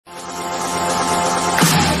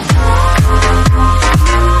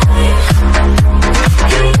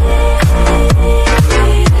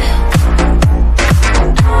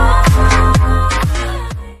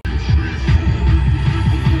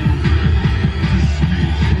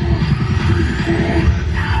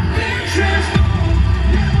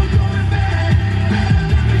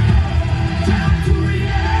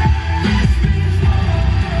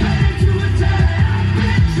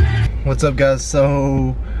What's up, guys?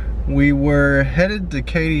 So we were headed to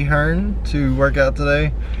Katy to work out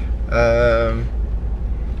today.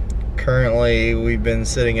 Currently we've been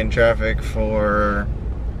sitting in traffic for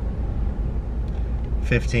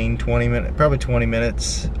 15-20 minutes, probably 20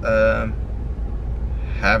 minutes.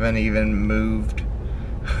 Haven't even moved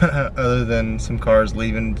other than some cars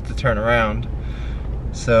leaving to turn around.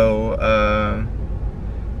 So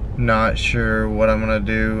not sure what I'm gonna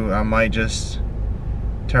do. I might just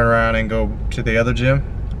turn around and go to the other gym.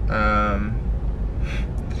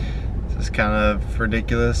 This is kind of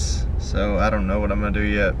ridiculous, so I don't know what I'm gonna do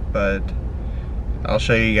yet, but I'll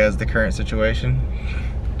show you guys the current situation.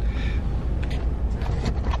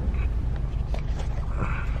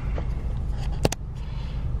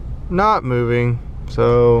 Not moving,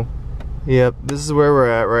 so yep, this is where we're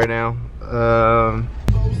at right now.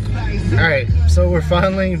 Alright, so we're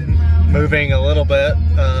finally moving a little bit.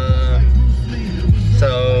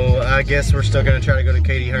 So I guess we're still gonna try to go to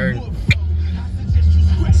Katy.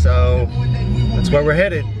 So that's where we're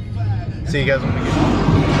headed. See you guys when we get there.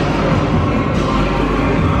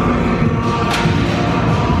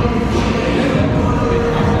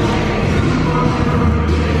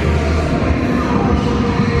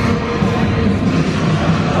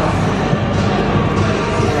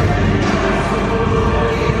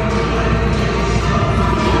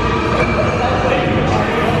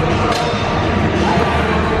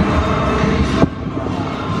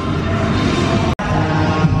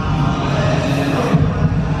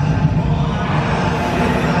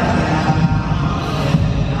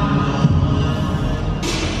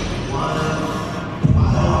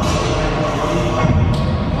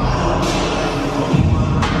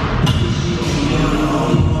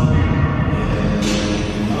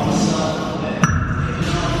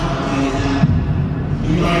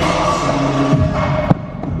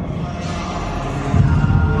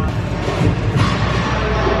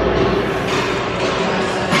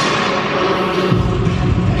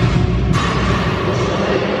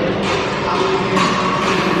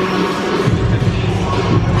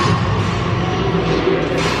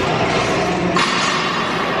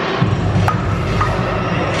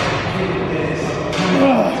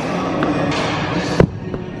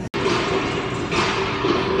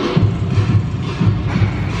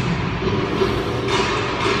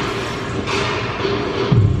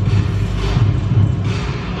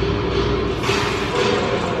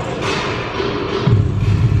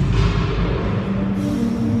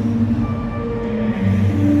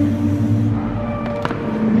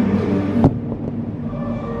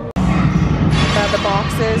 The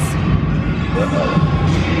boxes.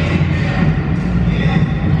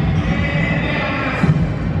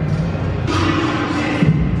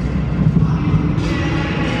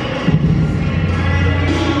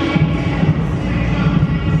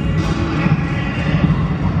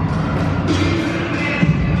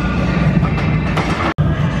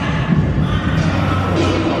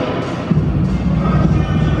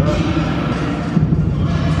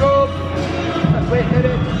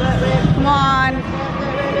 Come on.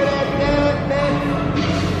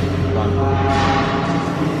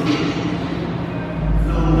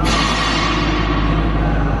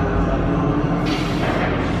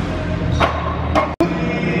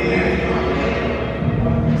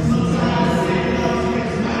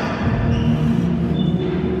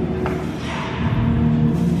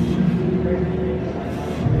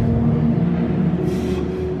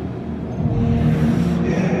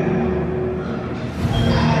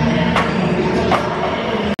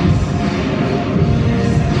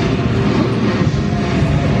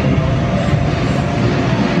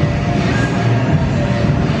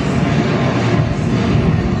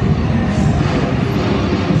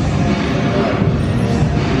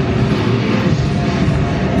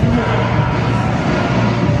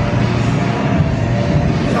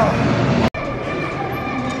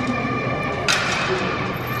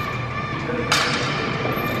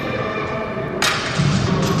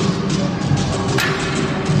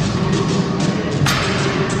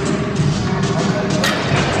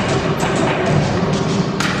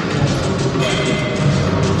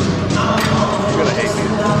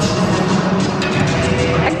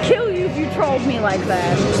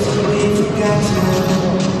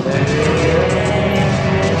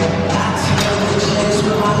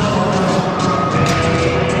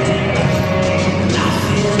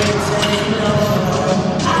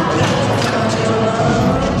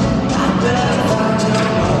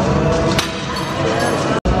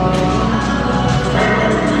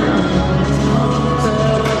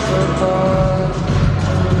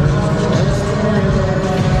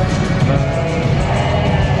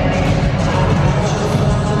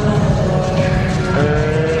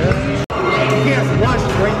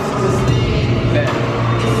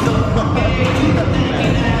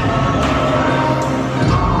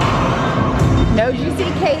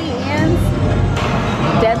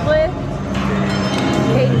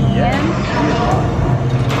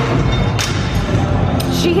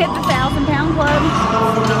 She hit the 1,000-pound club.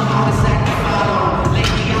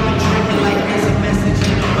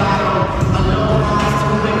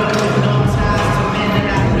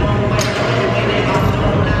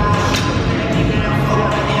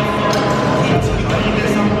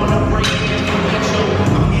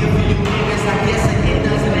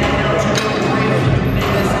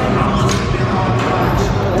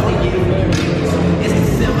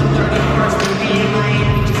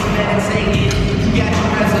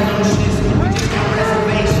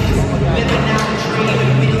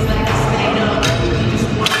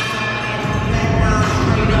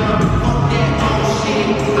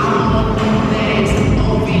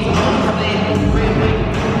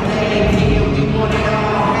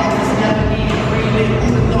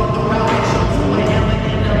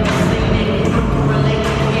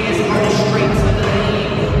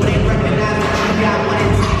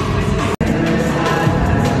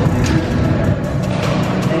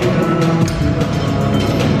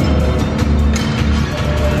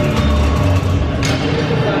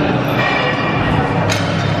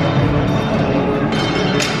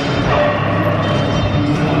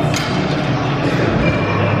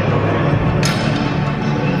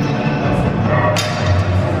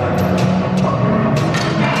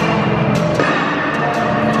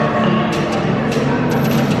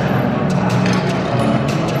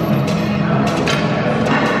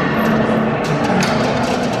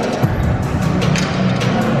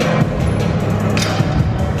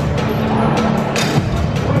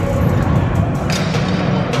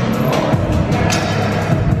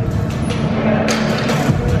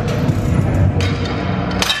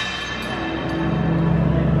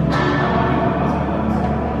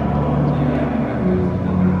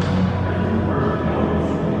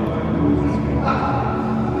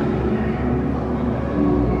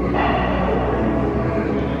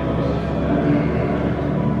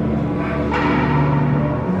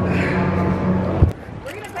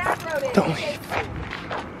 Don't leave.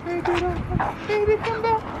 Katy, come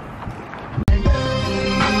back.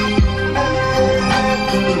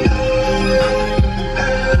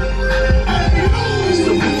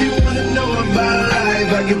 So if you wanna know about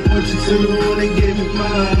life, I can put you to the one and give you my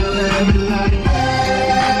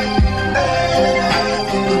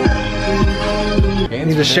You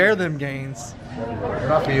need to share them gains. They're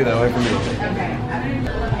not for you though, they're for me.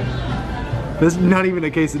 This is not even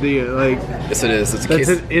a quesadilla, like. Yes, it is. It's a That's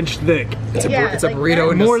case. an inch thick. It's a like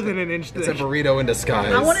burrito in More than an inch It's a thick. burrito in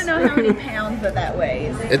disguise. I want to know how many pounds that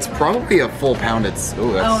weighs. It's probably a full pound. It's that's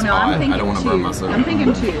Oh no, I'm hot. thinking I don't want to 2. burn myself. I'm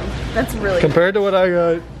thinking 2. That's really Compared to what I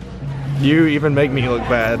got, you even make me look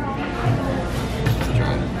bad.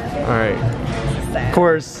 Alright. sad. Of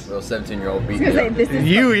course. Little 17-year-old beat. I was gonna say, this is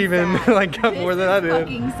You fucking even sad. like got more than I did.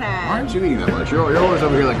 Fucking sad. Aren't you eating that much? You're always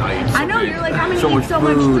over here like, I eat so I know, big. you're like, I'm gonna so eat so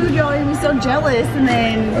much food, y'all are gonna be so jealous, and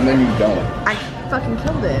And then you don't. I fucking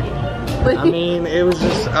killed it. But, I mean, it was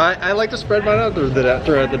just, I like to spread mine out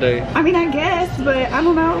throughout the day. I mean, I guess, but I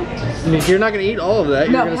don't know. I mean, you're not gonna eat all of that.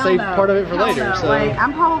 You're No, gonna hell save no. part of it for Hell later. no. So. Like,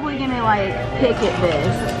 I'm probably gonna like pick at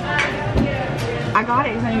this. I got it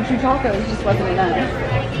because I knew 2 tacos just wasn't enough.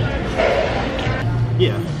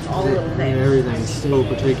 Yeah. All little things. Everything's so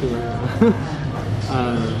particular.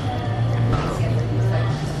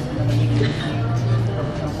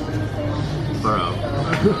 Bro.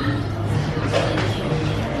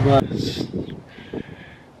 But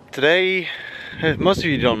today, most of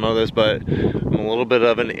you don't know this, but I'm a little bit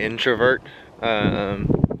of an introvert.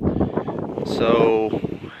 So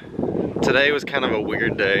today was kind of a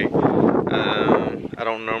weird day. I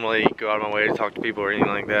don't normally go out of my way to talk to people or anything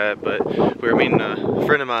like that, but we were meeting a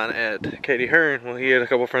friend of mine at Katy Hearn. Well, he had a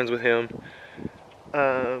couple friends with him.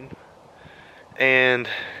 And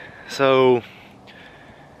so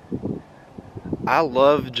I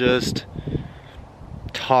love just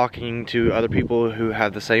talking to other people who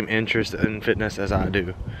have the same interest in fitness as I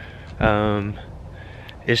do.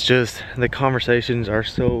 It's just the conversations are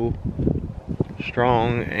so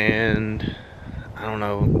strong and I don't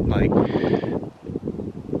know, like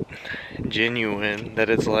genuine, that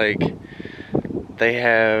it's like they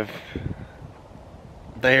are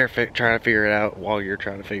trying to figure it out while you're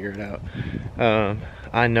trying to figure it out.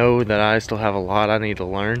 I know that I still have a lot I need to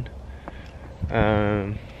learn,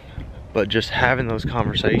 but just having those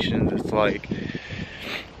conversations, it's like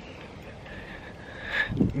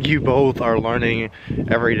you both are learning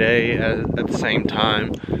every day at the same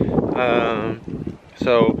time.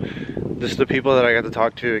 So just the people that I got to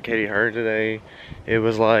talk to at Katy Hearn today, it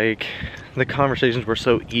was like the conversations were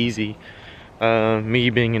so easy. Me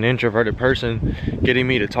being an introverted person, getting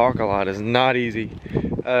me to talk a lot is not easy.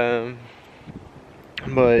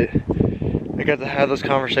 But I got to have those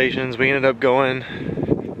conversations. We ended up going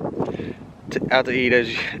out to eat,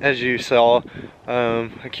 as you saw,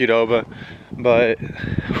 at QDOBA, but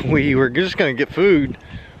we were just gonna get food.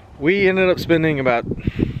 We ended up spending about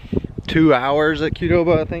 2 hours at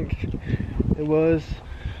QDOBA, I think it was.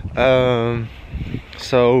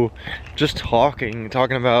 So just talking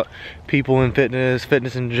about people in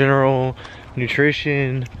fitness in general,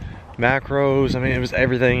 nutrition, macros. I mean, it was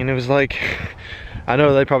everything, and it was like, I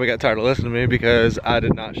know they probably got tired of listening to me because I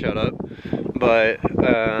did not shut up, but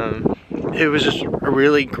it was just a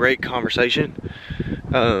really great conversation.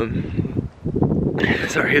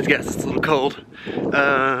 Sorry, it's a little cold.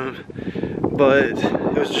 But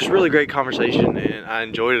it was just really great conversation, and I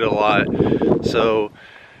enjoyed it a lot. So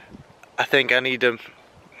I think I need to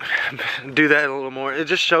do that a little more. It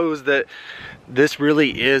just shows that this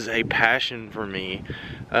really is a passion for me.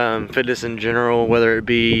 Fitness in general, whether it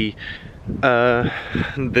be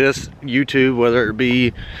this YouTube, whether it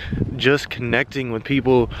be just connecting with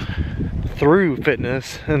people through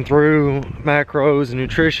fitness and through macros and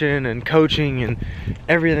nutrition and coaching and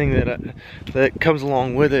everything that comes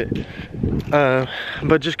along with it,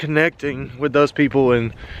 but just connecting with those people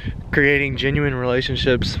and creating genuine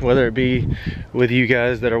relationships, whether it be with you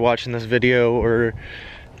guys that are watching this video or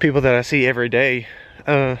people that I see every day.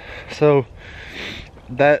 So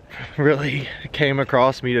that really came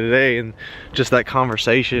across me today, and just that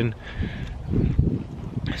conversation.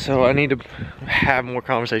 So I need to have more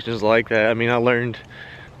conversations like that. I mean, I learned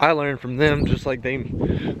from them just like they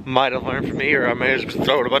might have learned from me, or I may have just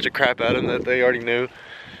thrown a bunch of crap at them that they already knew.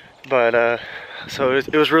 But so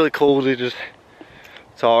it was really cool to just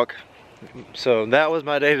talk. So that was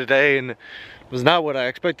my day today, and it was not what I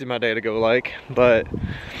expected my day to go like, but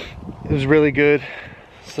it was really good.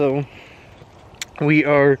 So we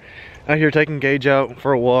are out here taking Gage out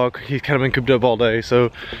for a walk. He's kind of been cooped up all day,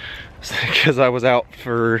 so because I was out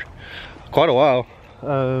for quite a while.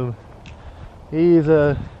 And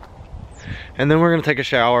then we're gonna take a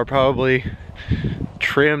shower, probably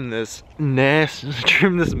trim this mess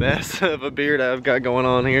of a beard I've got going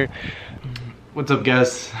on here. What's up,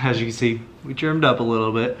 guys? As you can see, we trimmed up a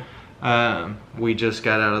little bit. We just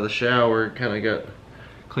got out of the shower, kind of got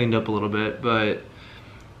cleaned up a little bit, but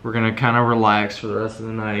we're gonna kind of relax for the rest of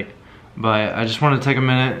the night. But I just want to take a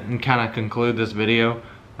minute and kind of conclude this video.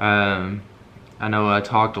 I know I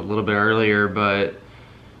talked a little bit earlier, but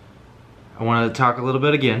I wanted to talk a little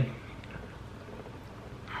bit again.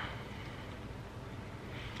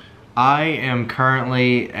 I am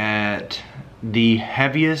currently at the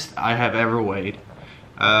heaviest I have ever weighed.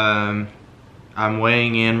 I'm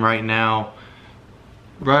weighing in right now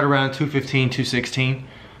right around 215, 216.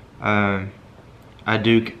 I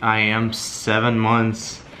am 7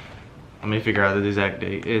 months. Let me figure out the exact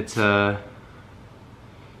date. It's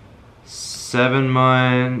 7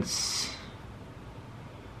 months,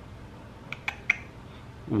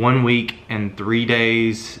 1 week and 3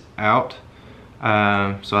 days out.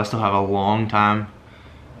 So I still have a long time.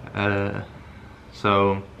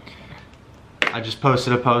 So I just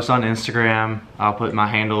posted a post on Instagram. I'll put my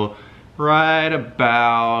handle right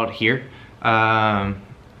about here.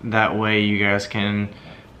 That way you guys can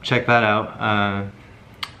check that out.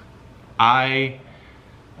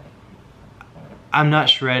 I'm not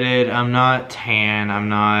shredded, I'm not tan, I'm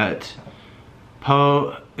not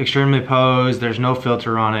extremely posed, there's no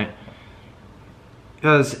filter on it.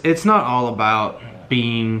 Because it's not all about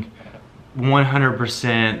being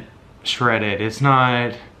 100% shredded. It's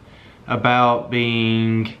not about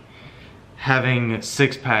having a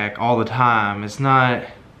six-pack all the time. It's not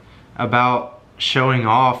about showing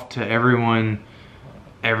off to everyone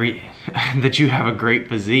that you have a great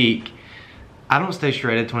physique. I don't stay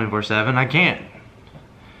shredded 24/7. I can't.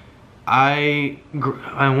 I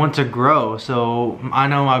want to grow, so I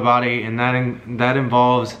know my body, and that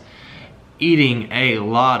involves eating a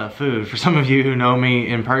lot of food. For some of you who know me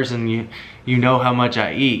in person, you know how much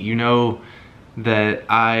I eat. You know that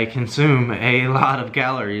I consume a lot of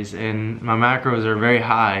calories, and my macros are very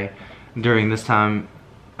high during this time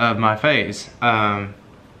of my phase.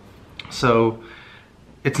 So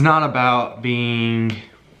it's not about being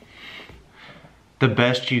the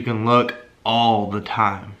best you can look all the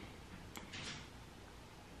time.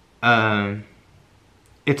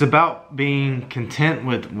 It's about being content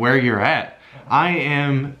with where you're at.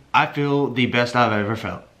 I feel the best I've ever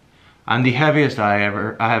felt. I'm the heaviest I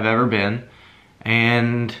have ever been,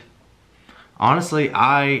 and honestly,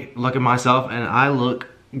 I look at myself and I look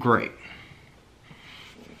great.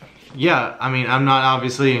 Yeah, I mean, I'm not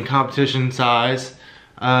obviously in competition size,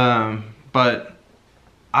 but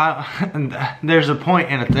there's a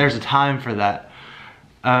point and there's a time for that.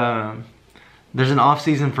 there's an off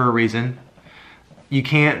season for a reason. You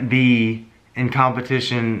can't be in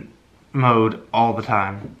competition mode all the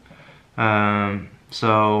time.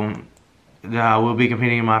 So I will be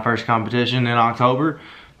competing in my first competition in October,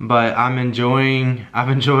 but I've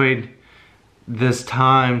enjoyed this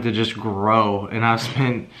time to just grow, and I've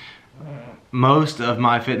spent most of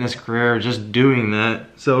my fitness career just doing that.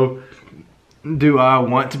 So do I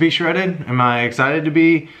want to be shredded? Am I excited to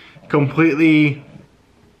be completely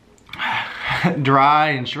dry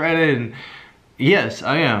and shredded? And yes,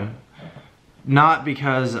 I am. Not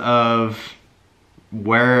because of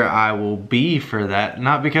where I will be for that,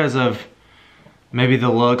 not because of maybe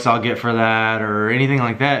the looks I'll get for that or anything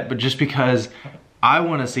like that, but just because I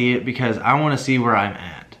want to see it, because I want to see where I'm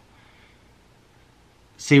at.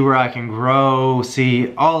 See where I can grow,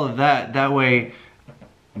 see all of that. That way,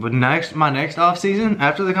 with my next off season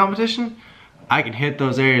after the competition, I can hit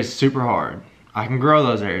those areas super hard. I can grow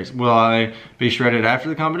those areas. Will I be shredded after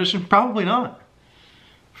the competition? Probably not.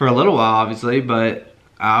 For a little while, obviously, but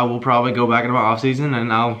I will probably go back into my off season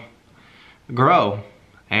and I'll grow.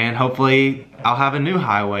 And hopefully I'll have a new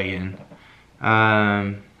highway in.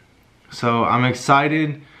 So I'm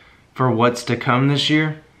excited for what's to come this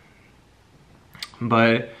year.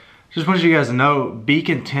 But just want you guys to know, be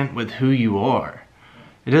content with who you are.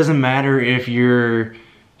 It doesn't matter if you're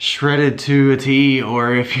shredded to a T,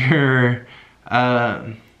 or if you're,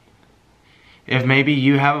 if maybe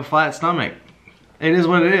you have a flat stomach. It is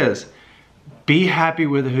what it is. Be happy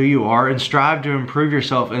with who you are and strive to improve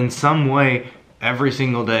yourself in some way every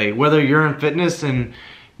single day. Whether you're in fitness and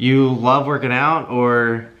you love working out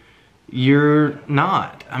or you're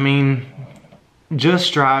not. I mean, just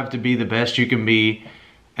strive to be the best you can be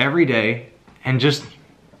every day. And just,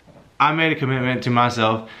 I made a commitment to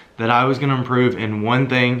myself that I was gonna improve in one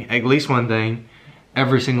thing, at least one thing,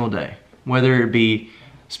 every single day. Whether it be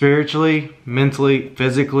spiritually, mentally,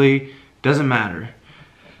 physically, doesn't matter.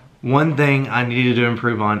 One thing I needed to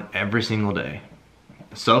improve on every single day.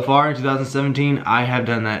 So far in 2017, I have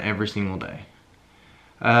done that every single day.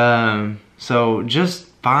 So just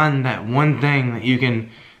find that one thing that you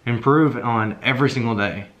can improve on every single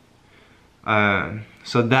day.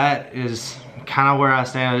 So that is kind of where I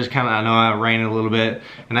stand. I know I ranted a little bit,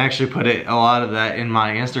 and I actually put a lot of that in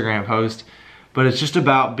my Instagram post, but it's just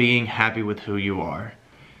about being happy with who you are.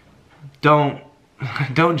 Don't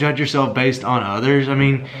judge yourself based on others. I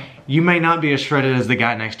mean, you may not be as shredded as the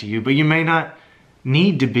guy next to you, but you may not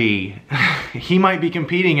need to be. He might be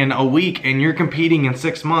competing in a week and you're competing in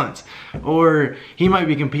 6 months. Or he might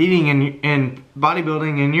be competing in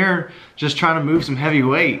bodybuilding and you're just trying to move some heavy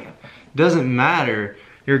weight. Doesn't matter.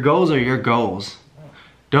 Your goals are your goals.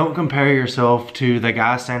 Don't compare yourself to the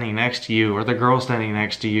guy standing next to you or the girl standing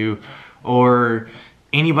next to you or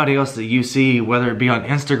anybody else that you see, whether it be on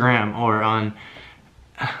Instagram or on...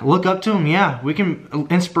 Look up to them, yeah.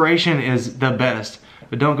 Inspiration is the best,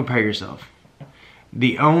 but don't compare yourself.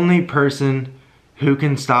 The only person who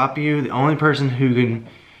can stop you, the only person who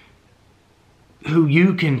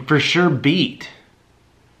you can for sure beat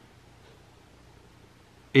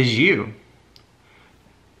is you.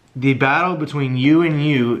 The battle between you and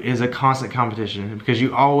you is a constant competition because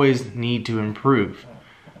you always need to improve.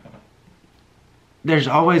 There's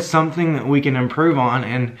always something that we can improve on,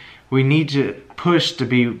 and we need to push to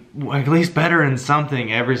be at least better in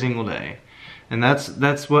something every single day. And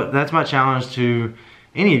that's my challenge to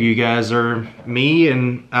any of you guys or me,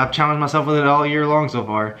 and I've challenged myself with it all year long so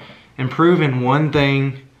far. Improve in one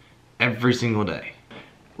thing every single day.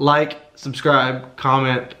 Like, subscribe,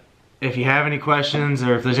 comment. If you have any questions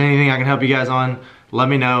or if there's anything I can help you guys on, let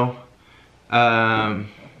me know. The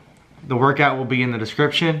workout will be in the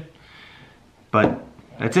description. But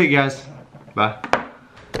that's it, guys. Bye.